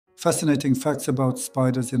Fascinating facts about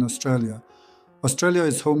spiders in Australia. Australia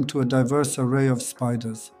is home to a diverse array of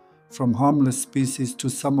spiders, from harmless species to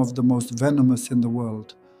some of the most venomous in the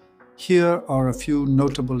world. Here are a few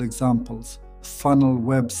notable examples. Funnel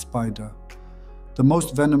web spider. The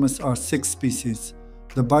most venomous are six species.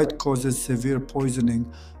 The bite causes severe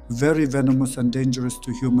poisoning, very venomous and dangerous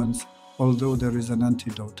to humans, although there is an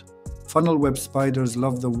antidote. Funnel web spiders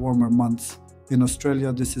love the warmer months. In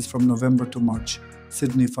Australia, this is from November to March.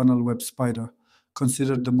 Sydney funnel web spider,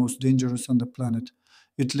 considered the most dangerous on the planet.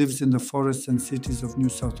 It lives in the forests and cities of New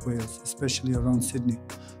South Wales, especially around Sydney.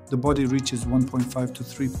 The body reaches 1.5 to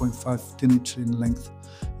 3.5 inches in length.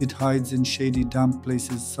 It hides in shady, damp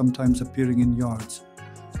places, sometimes appearing in yards.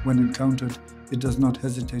 When encountered, it does not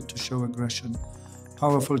hesitate to show aggression.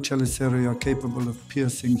 Powerful chelicerae are capable of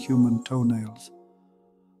piercing human toenails.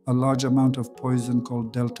 A large amount of poison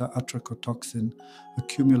called delta atrachotoxin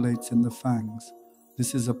accumulates in the fangs.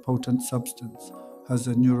 This is a potent substance, has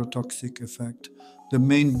a neurotoxic effect. The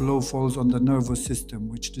main blow falls on the nervous system,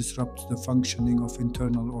 which disrupts the functioning of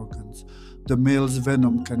internal organs. The male's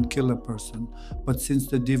venom can kill a person, but since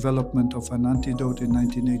the development of an antidote in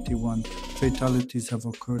 1981, fatalities have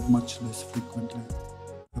occurred much less frequently.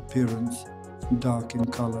 Appearance: dark in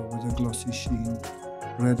color with a glossy sheen.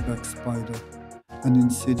 Redback spider, an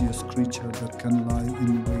insidious creature that can lie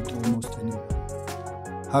in wait almost anywhere.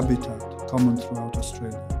 Habitat: common throughout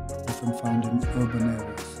Australia, often found in urban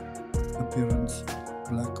areas. Appearance: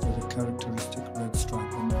 black with a characteristic red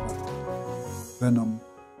stripe on the back. Venom: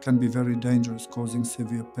 can be very dangerous, causing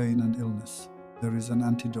severe pain and illness. There is an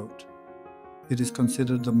antidote. It is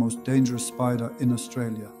considered the most dangerous spider in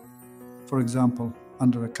Australia. For example,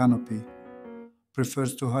 under a canopy.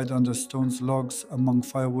 Prefers to hide under stones, logs, among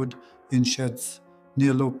firewood, in sheds,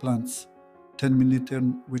 near low plants. 10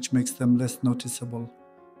 milliton, which makes them less noticeable.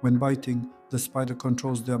 When biting, the spider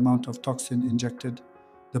controls the amount of toxin injected.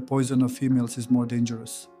 The poison of females is more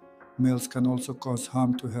dangerous. Males can also cause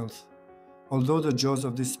harm to health. Although the jaws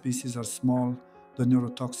of this species are small, the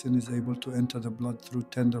neurotoxin is able to enter the blood through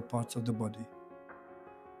tender parts of the body.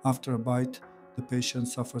 After a bite, the patient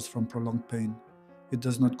suffers from prolonged pain. It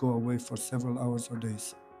does not go away for several hours or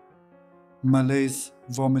days. Malaise,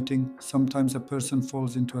 vomiting, sometimes a person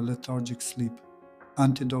falls into a lethargic sleep.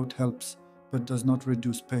 Antidote helps, but does not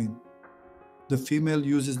reduce pain. The female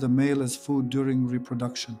uses the male as food during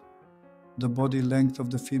reproduction. The body length of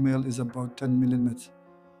the female is about 10 millimeters,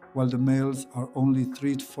 while the males are only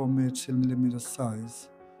 3 to 4 millimeters size.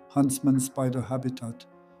 Huntsman spider habitat,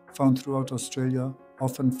 found throughout Australia,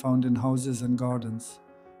 often found in houses and gardens.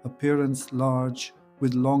 Appearance: large,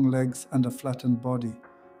 with long legs and a flattened body.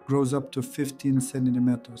 Grows up to 15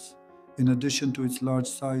 centimeters. In addition to its large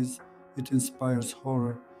size, it inspires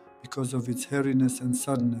horror because of its hairiness and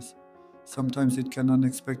suddenness. Sometimes it can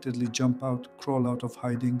unexpectedly jump out, crawl out of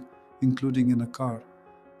hiding, including in a car.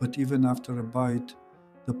 But even after a bite,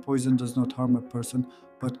 the poison does not harm a person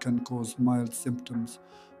but can cause mild symptoms.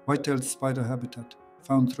 White-tailed spider habitat,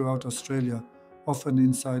 found throughout Australia, often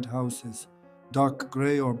inside houses. Dark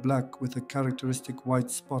grey or black with a characteristic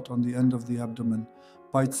white spot on the end of the abdomen.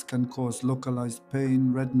 Bites can cause localized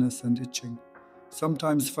pain, redness, and itching.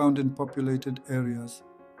 Sometimes found in populated areas.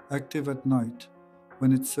 Active at night,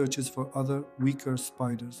 when it searches for other, weaker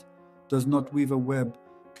spiders. Does not weave a web,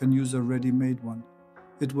 can use a ready-made one.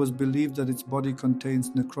 It was believed that its body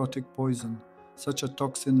contains necrotic poison. Such a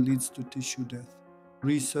toxin leads to tissue death.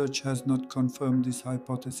 Research has not confirmed this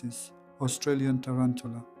hypothesis. Australian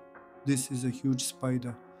tarantula. This is a huge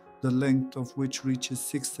spider, the length of which reaches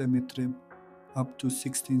 6 cm, up to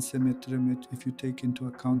 16 cm if you take into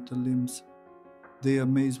account the limbs. They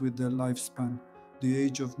amaze with their lifespan. The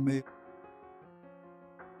age of males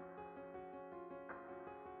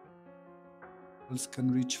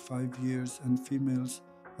can reach 5 years and females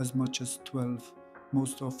as much as 12.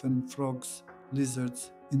 Most often frogs,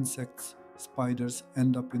 lizards, insects, spiders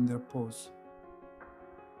end up in their paws.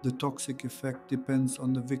 The toxic effect depends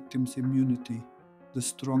on the victim's immunity. The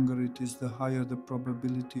stronger it is, the higher the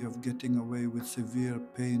probability of getting away with severe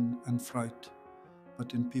pain and fright.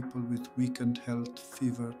 But in people with weakened health,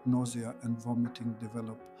 fever, nausea, and vomiting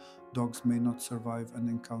develop. Dogs may not survive an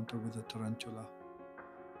encounter with a tarantula.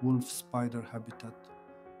 Wolf spider habitat,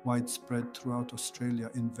 widespread throughout Australia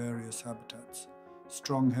in various habitats.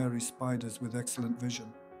 Strong hairy spiders with excellent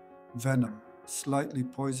vision. Venom, slightly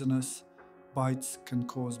poisonous. Bites can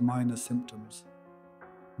cause minor symptoms.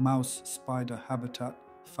 Mouse spider habitat,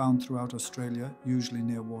 found throughout Australia, usually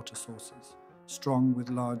near water sources. Strong with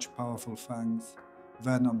large, powerful fangs.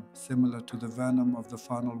 Venom, similar to the venom of the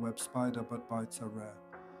funnel web spider, but bites are rare.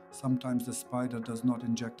 Sometimes the spider does not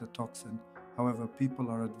inject a toxin, However, people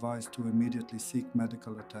are advised to immediately seek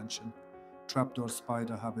medical attention. Trapdoor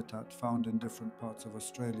spider habitat found in different parts of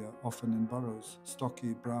Australia, often in burrows,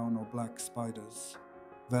 stocky brown or black spiders.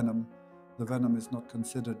 Venom. The venom is not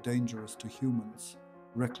considered dangerous to humans.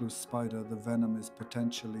 Recluse spider, the venom is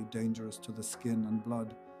potentially dangerous to the skin and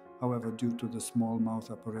blood. However, due to the small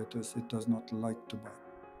mouth apparatus, it does not like to bite.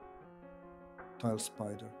 Tile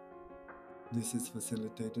spider. This is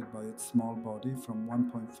facilitated by its small body from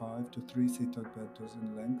 1.5 to 3 centimeters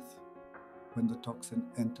in length. When the toxin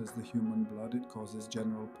enters the human blood, it causes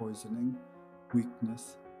general poisoning,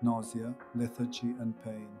 weakness, nausea, lethargy, and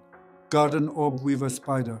pain. Garden orb weaver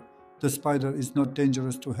spider. The spider is not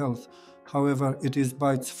dangerous to health. However, it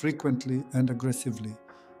bites frequently and aggressively.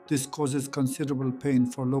 This causes considerable pain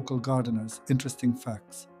for local gardeners. Interesting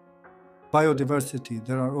facts. Biodiversity.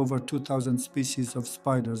 There are over 2,000 species of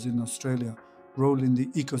spiders in Australia. Role in the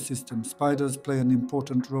ecosystem. Spiders play an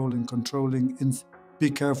important role in controlling insects. Be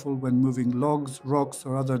careful when moving logs, rocks,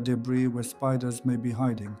 or other debris where spiders may be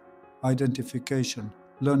hiding. Identification.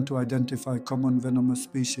 Learn to identify common venomous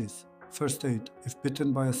species. First aid. If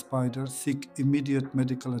bitten by a spider, seek immediate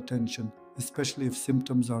medical attention, especially if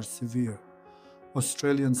symptoms are severe.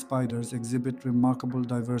 Australian spiders exhibit remarkable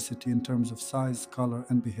diversity in terms of size, color,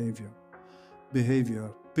 and behavior.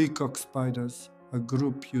 Behavior. Peacock spiders, a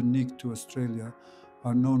group unique to Australia,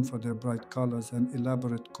 are known for their bright colors and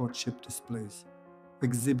elaborate courtship displays.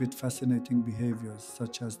 Exhibit fascinating behaviors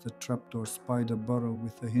such as the trapdoor spider burrow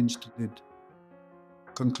with a hinged lid.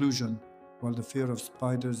 Conclusion. While the fear of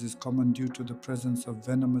spiders is common due to the presence of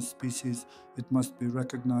venomous species, it must be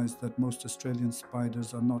recognized that most Australian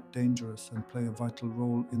spiders are not dangerous and play a vital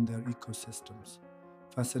role in their ecosystems.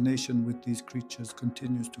 Fascination with these creatures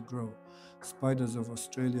continues to grow. Spiders of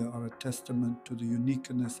Australia are a testament to the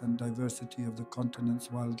uniqueness and diversity of the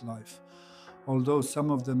continent's wildlife. Although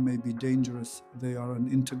some of them may be dangerous, they are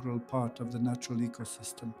an integral part of the natural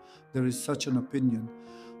ecosystem. There is such an opinion.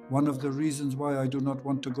 One of the reasons why I do not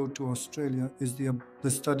want to go to Australia is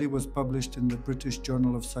the study was published in the British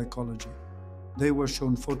Journal of Psychology. They were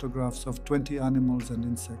shown photographs of 20 animals and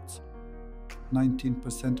insects.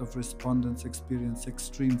 19% of respondents experience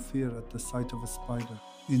extreme fear at the sight of a spider.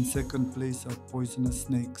 In second place are poisonous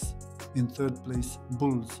snakes. In third place,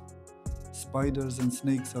 bulls. Spiders and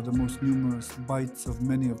snakes are the most numerous. Bites of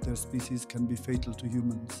many of their species can be fatal to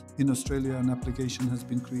humans. In Australia, an application has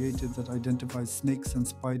been created that identifies snakes and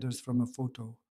spiders from a photo.